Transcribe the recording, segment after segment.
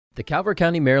The Calvert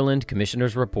County Maryland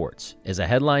Commissioners' Reports is a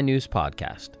headline news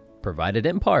podcast provided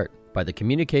in part by the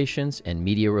Communications and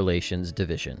Media Relations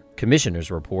Division.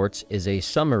 Commissioners' Reports is a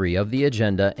summary of the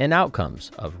agenda and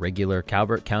outcomes of regular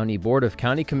Calvert County Board of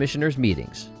County Commissioners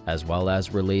meetings, as well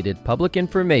as related public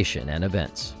information and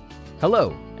events.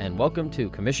 Hello, and welcome to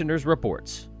Commissioners'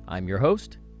 Reports. I'm your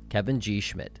host, Kevin G.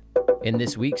 Schmidt. In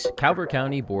this week's Calvert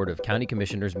County Board of County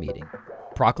Commissioners meeting,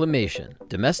 Proclamation,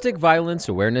 Domestic Violence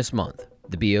Awareness Month.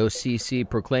 The BOCC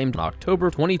proclaimed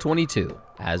October 2022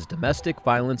 as Domestic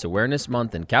Violence Awareness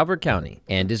Month in Calvert County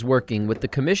and is working with the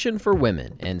Commission for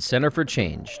Women and Center for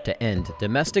Change to end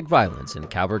domestic violence in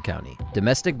Calvert County.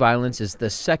 Domestic violence is the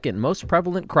second most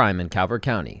prevalent crime in Calvert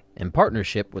County. In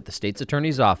partnership with the State's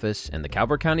Attorney's Office and the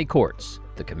Calvert County Courts,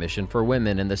 the Commission for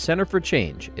Women and the Center for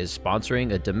Change is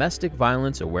sponsoring a Domestic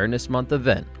Violence Awareness Month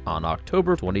event on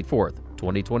October 24th,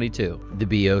 2022. The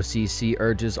BOCC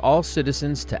urges all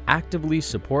citizens to actively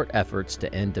support efforts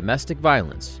to end domestic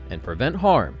violence and prevent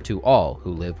harm to all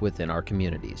who live within our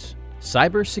communities.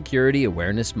 Cybersecurity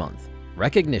Awareness Month.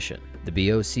 Recognition. The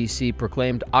BOCC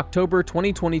proclaimed October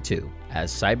 2022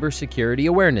 as Cybersecurity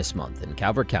Awareness Month in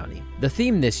Calvert County. The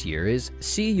theme this year is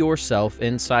See Yourself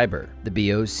in Cyber. The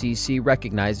BOCC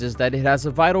recognizes that it has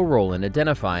a vital role in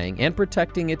identifying and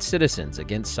protecting its citizens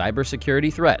against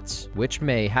cybersecurity threats, which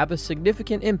may have a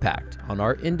significant impact on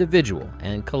our individual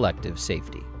and collective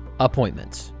safety.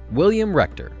 Appointments. William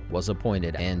Rector was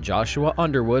appointed and Joshua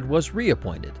Underwood was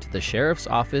reappointed to the Sheriff's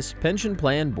Office Pension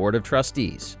Plan Board of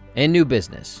Trustees. And new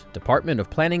business, Department of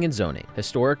Planning and Zoning,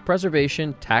 Historic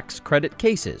Preservation Tax Credit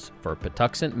Cases for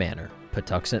Patuxent Manor.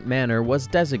 Patuxent Manor was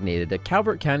designated a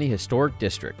Calvert County Historic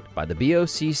District by the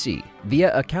BOCC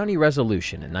via a county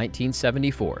resolution in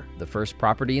 1974, the first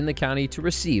property in the county to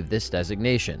receive this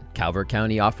designation. Calvert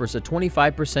County offers a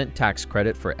 25% tax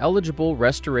credit for eligible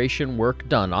restoration work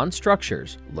done on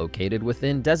structures located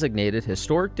within designated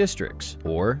historic districts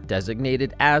or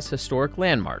designated as historic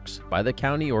landmarks by the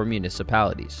county or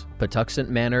municipalities. Patuxent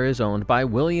Manor is owned by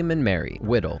William and Mary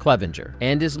Whittle Clevenger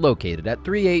and is located at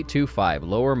 3825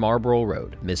 Lower Marlboro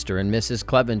Road. Mr. and Mrs.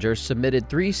 Clevenger submitted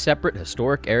 3 separate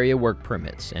historic area work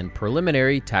permits and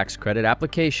preliminary tax credit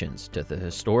applications to the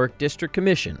Historic District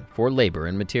Commission for labor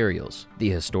and materials.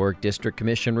 The Historic District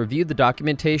Commission reviewed the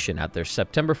documentation at their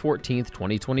September 14,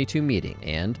 2022 meeting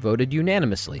and voted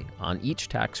unanimously on each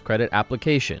tax credit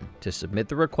application to submit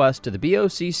the request to the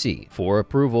BOCC for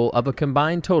approval of a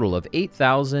combined total of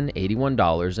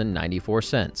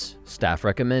 $8,081.94. Staff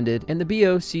recommended and the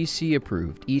BOCC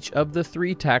approved each of the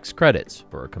 3 tax credits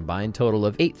for a combined total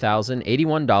of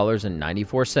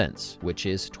 $8,081.94, which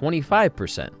is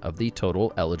 25% of the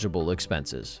total eligible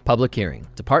expenses. Public hearing.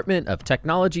 Department of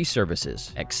Technology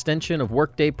Services extension of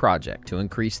Workday project to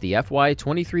increase the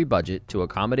FY23 budget to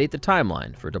accommodate the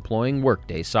timeline for deploying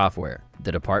Workday software.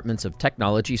 The Departments of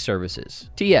Technology Services,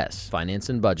 TS, Finance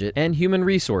and Budget, and Human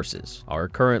Resources are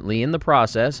currently in the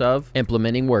process of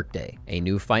implementing Workday, a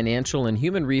new financial and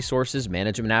human resources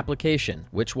management application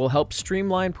which will help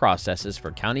streamline processes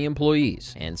for county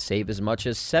employees and save as much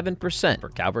as 7% for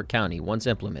Calvert County once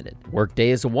implemented. Workday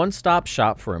is a one-stop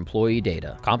shop for employee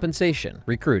data, compensation,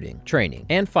 recruiting, training,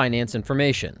 and finance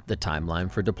information. The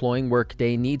timeline for deploying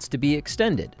Workday needs to be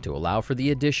extended to allow for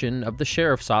the addition of the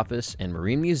Sheriff's Office and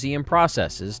Marine Museum processes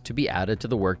to be added to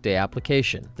the Workday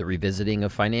application, the revisiting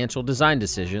of financial design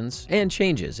decisions, and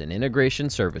changes in integration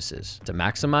services to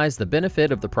maximize the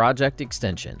benefit of the project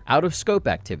extension. Out-of-scope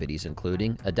activities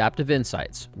including Adaptive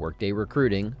Insights, Workday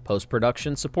recruiting,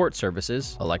 post-production support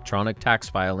services, electronic tax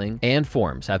filing, and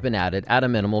forms have been added at a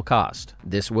minimal cost.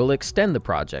 This will extend the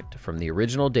project from the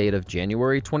original date of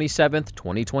January 27,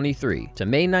 2023 to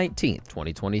May 19,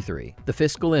 2023. The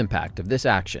fiscal impact of this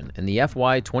action in the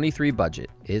FY23 budget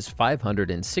is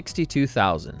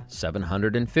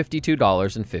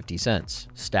 $562,752.50.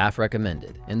 Staff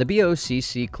recommended, and the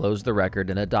BOCC closed the record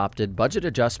and adopted Budget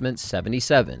Adjustment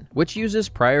 77, which uses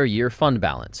prior year fund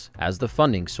balance as the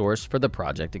funding source for the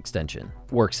project extension.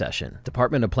 Work session.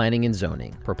 Department of Planning and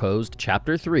Zoning proposed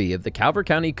Chapter 3 of the Calvert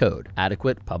County Code,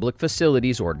 Adequate Public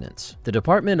Facilities Ordinance. The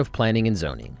Department of Planning and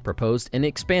Zoning proposed an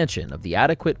expansion of the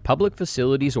Adequate Public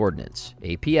Facilities Ordinance,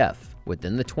 APF,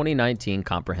 within the 2019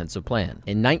 Comprehensive Plan.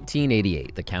 In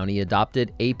 1988, the county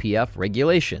adopted APF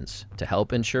regulations to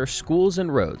help ensure schools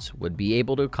and roads would be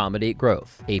able to accommodate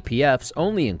growth. APFs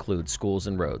only include schools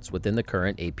and roads within the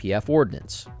current APF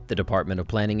ordinance. The Department of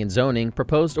Planning and Zoning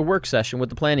proposed a work session with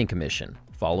the Planning Commission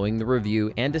following the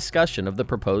review and discussion of the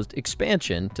proposed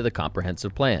expansion to the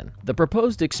comprehensive plan. The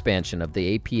proposed expansion of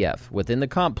the APF within the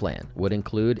comp plan would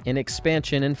include an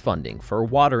expansion in funding for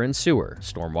water and sewer,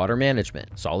 stormwater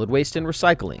management, solid waste and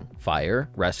recycling,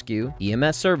 fire, rescue,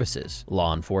 EMS services,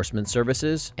 law enforcement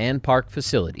services, and park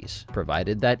facilities,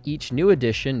 provided that each new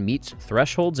addition meets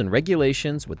thresholds and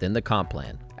regulations within the comp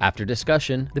plan. After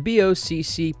discussion, the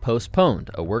BOCC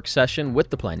postponed a work session with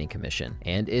the Planning Commission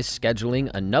and is scheduling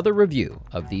another review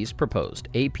of these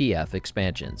proposed APF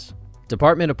expansions.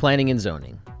 Department of Planning and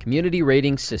Zoning Community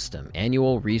Rating System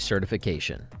Annual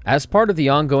Recertification. As part of the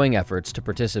ongoing efforts to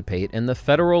participate in the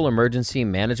Federal Emergency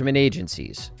Management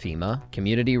Agency's FEMA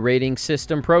Community Rating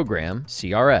System Program,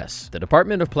 CRS, the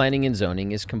Department of Planning and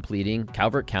Zoning is completing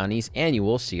Calvert County's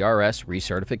annual CRS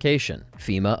recertification.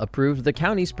 FEMA approved the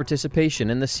county's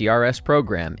participation in the CRS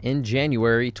program in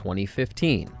January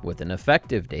 2015, with an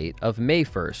effective date of May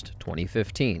 1st,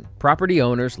 2015. Property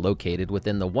owners located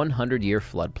within the 100-year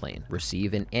floodplain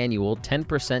receive an annual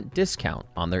 10% discount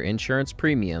on their insurance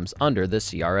premiums under the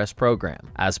CRS program.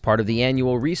 As part of the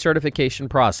annual recertification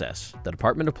process, the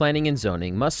Department of Planning and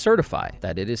Zoning must certify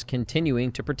that it is continuing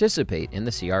to participate in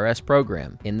the CRS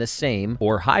program in the same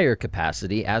or higher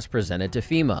capacity as presented to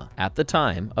FEMA at the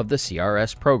time of the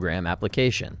CRS program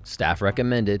application. Staff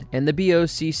recommended and the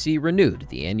BOCC renewed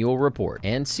the annual report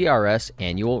and CRS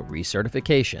annual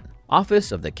recertification.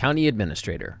 Office of the County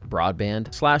Administrator,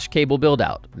 Broadband/Cable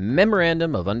Buildout,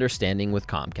 Memorandum of Understanding with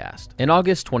Comcast. In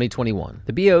August 2021,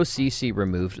 the BOCC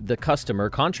removed the customer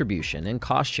contribution and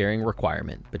cost-sharing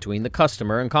requirement between the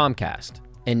customer and Comcast.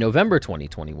 In November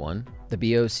 2021, the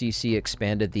BOCC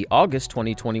expanded the August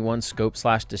 2021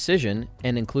 scope/decision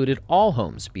and included all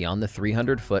homes beyond the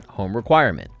 300-foot home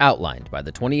requirement outlined by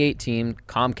the 2018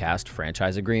 Comcast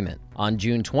franchise agreement. On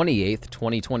June 28,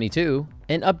 2022,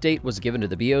 an update was given to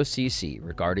the BOCC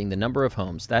regarding the number of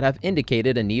homes that have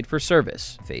indicated a need for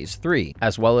service, Phase 3,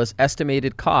 as well as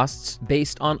estimated costs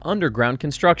based on underground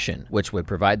construction, which would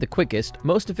provide the quickest,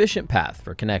 most efficient path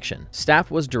for connection. Staff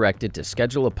was directed to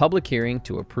schedule a public hearing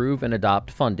to approve and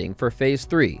adopt funding for Phase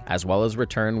 3, as well as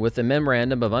return with a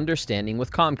Memorandum of Understanding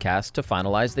with Comcast to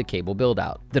finalize the cable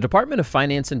build-out. The Department of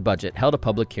Finance and Budget held a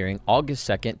public hearing August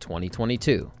 2,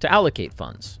 2022 to allocate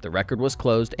funds. The record was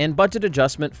closed and Budget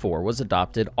Adjustment 4 was adopted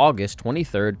August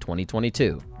 23,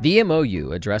 2022. The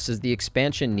MOU addresses the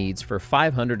expansion needs for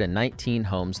 519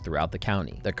 homes throughout the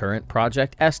county. The current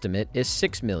project estimate is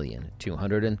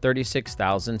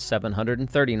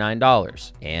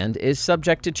 $6,236,739 and is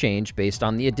subject to change based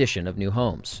on the addition of new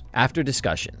homes. After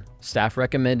discussion, staff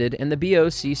recommended and the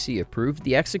BOCC approved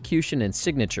the execution and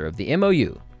signature of the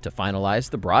MOU to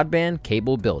finalize the broadband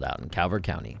cable build-out in Calvert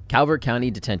County. Calvert County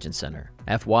Detention Center,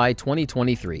 FY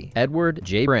 2023 Edward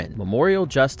J. Bren Memorial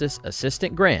Justice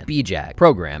Assistant Grant BJAG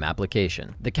Program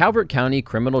Application. The Calvert County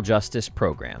Criminal Justice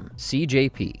Program,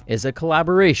 CJP, is a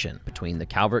collaboration between the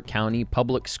Calvert County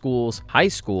Public Schools High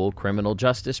School Criminal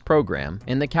Justice Program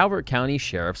and the Calvert County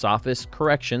Sheriff's Office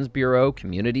Corrections Bureau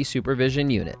Community Supervision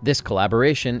Unit. This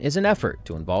collaboration is an effort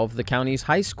to involve the county's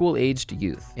high school-aged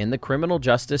youth in the criminal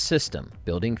justice system,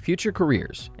 building future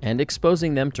careers and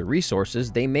exposing them to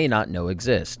resources they may not know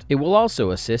exist. It will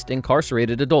also assist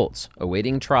incarcerated adults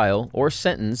awaiting trial or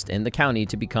sentenced in the county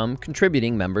to become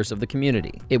contributing members of the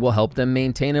community. It will help them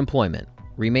maintain employment,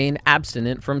 remain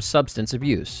abstinent from substance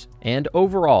abuse, and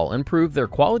overall improve their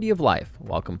quality of life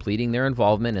while completing their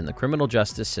involvement in the criminal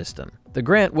justice system. The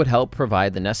grant would help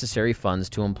provide the necessary funds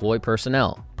to employ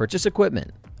personnel, purchase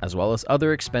equipment, as well as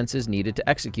other expenses needed to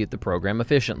execute the program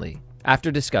efficiently. After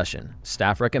discussion,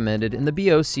 staff recommended and the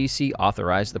BOCC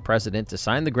authorized the President to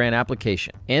sign the grant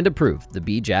application and approved the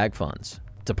BJAG funds.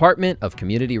 Department of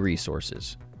Community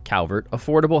Resources, Calvert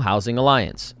Affordable Housing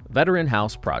Alliance, Veteran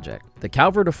House Project. The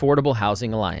Calvert Affordable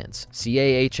Housing Alliance,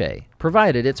 CAHA,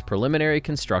 provided its preliminary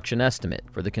construction estimate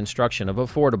for the construction of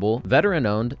affordable,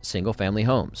 veteran-owned, single-family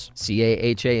homes.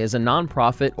 CAHA is a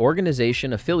nonprofit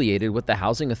organization affiliated with the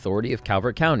Housing Authority of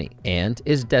Calvert County and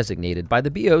is designated by the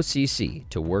BOCC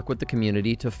to work with the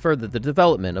community to further the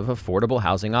development of affordable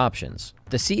housing options.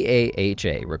 The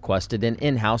CAHA requested an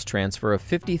in-house transfer of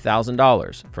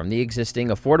 $50,000 from the existing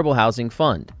Affordable Housing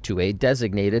Fund to a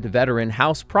designated Veteran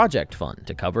House Project Fund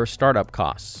to cover startup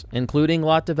costs, including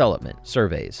lot development,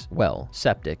 surveys, well,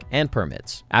 septic, and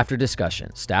permits. After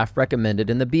discussion, staff recommended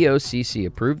and the BOCC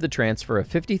approved the transfer of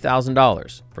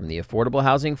 $50,000 from the Affordable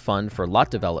Housing Fund for lot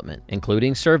development,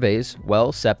 including surveys,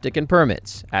 well, septic, and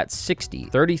permits at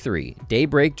 6033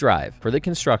 Daybreak Drive for the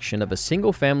construction of a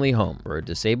single-family home for a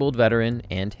disabled veteran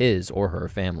and his or her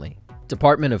family.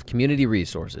 Department of Community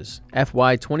Resources,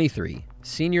 FY23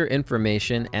 Senior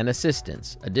Information and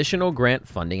Assistance Additional Grant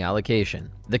Funding Allocation.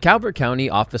 The Calvert County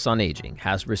Office on Aging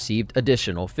has received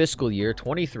additional fiscal year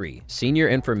 23 senior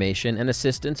information and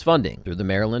assistance funding through the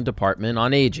Maryland Department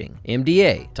on Aging,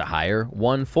 MDA, to hire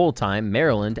one full-time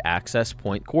Maryland Access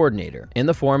Point coordinator in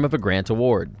the form of a grant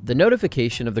award. The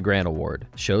notification of the grant award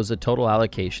shows a total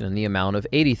allocation in the amount of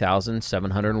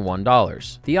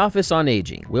 $80,701. The Office on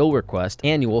Aging will request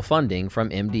annual funding from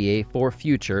MDA for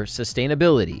future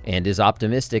sustainability and is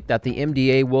optimistic that the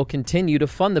MDA will continue to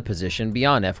fund the position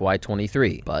beyond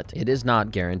FY23. But it is not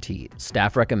guaranteed.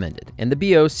 Staff recommended, and the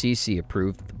BOCC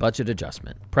approved the budget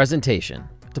adjustment. Presentation: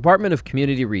 Department of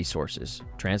Community Resources,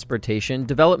 Transportation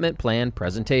Development Plan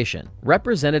Presentation.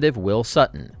 Representative Will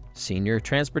Sutton, Senior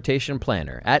Transportation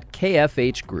Planner at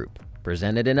KFH Group,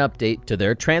 presented an update to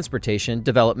their Transportation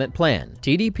Development Plan,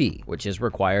 TDP, which is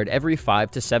required every 5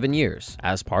 to 7 years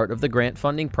as part of the grant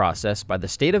funding process by the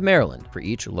state of Maryland for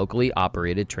each locally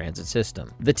operated transit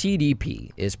system. The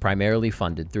TDP is primarily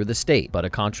funded through the state, but a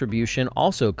contribution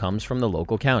also comes from the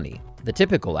local county. The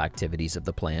typical activities of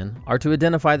the plan are to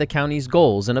identify the county's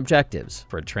goals and objectives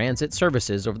for transit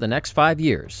services over the next 5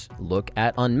 years, look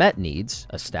at unmet needs,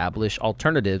 establish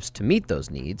alternatives to meet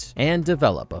those needs, and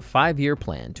develop a 5-year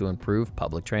plan to improve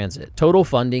public transit. Total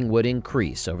funding would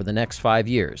increase over the next 5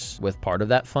 years, with part of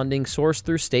that funding sourced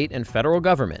through state and federal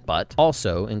government, but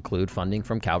also include funding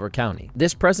from Calvert County.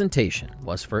 This presentation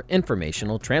was for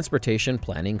informational transportation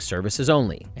planning services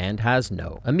only and has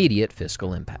no immediate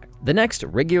fiscal impact. The next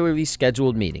regularly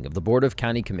scheduled meeting of the Board of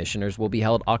County Commissioners will be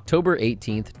held October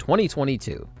 18th,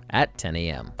 2022 at 10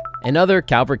 a.m. In other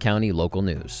Calvert County local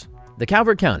news, the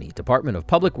Calvert County Department of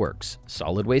Public Works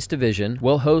Solid Waste Division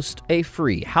will host a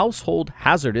free household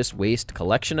hazardous waste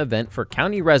collection event for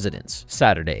county residents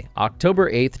Saturday, October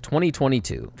 8th,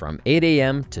 2022 from 8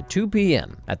 a.m. to 2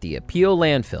 p.m. at the Appeal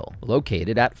Landfill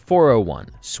located at 401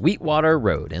 Sweetwater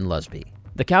Road in Lusby.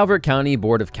 The Calvert County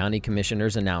Board of County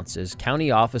Commissioners announces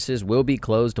county offices will be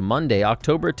closed Monday,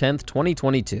 October 10,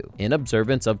 2022, in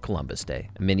observance of Columbus Day.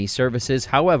 Many services,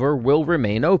 however, will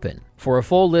remain open. For a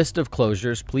full list of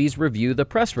closures, please review the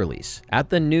press release at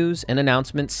the News and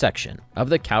Announcements section of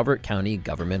the Calvert County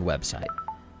Government website.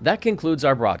 That concludes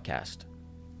our broadcast.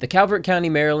 The Calvert County,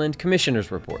 Maryland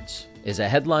Commissioners Reports is a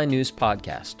headline news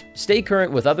podcast. Stay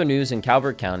current with other news in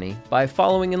Calvert County by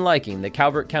following and liking the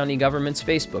Calvert County Government's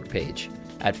Facebook page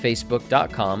at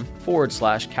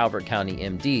facebook.com/Calvert County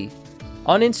MD,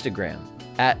 on Instagram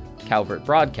at Calvert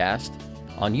Broadcast,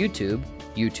 on YouTube,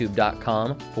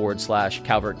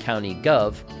 youtube.com/Calvert County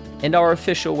Gov, and our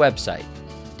official website,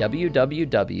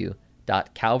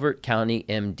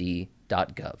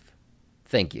 www.calvertcountymd.gov.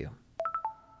 Thank you.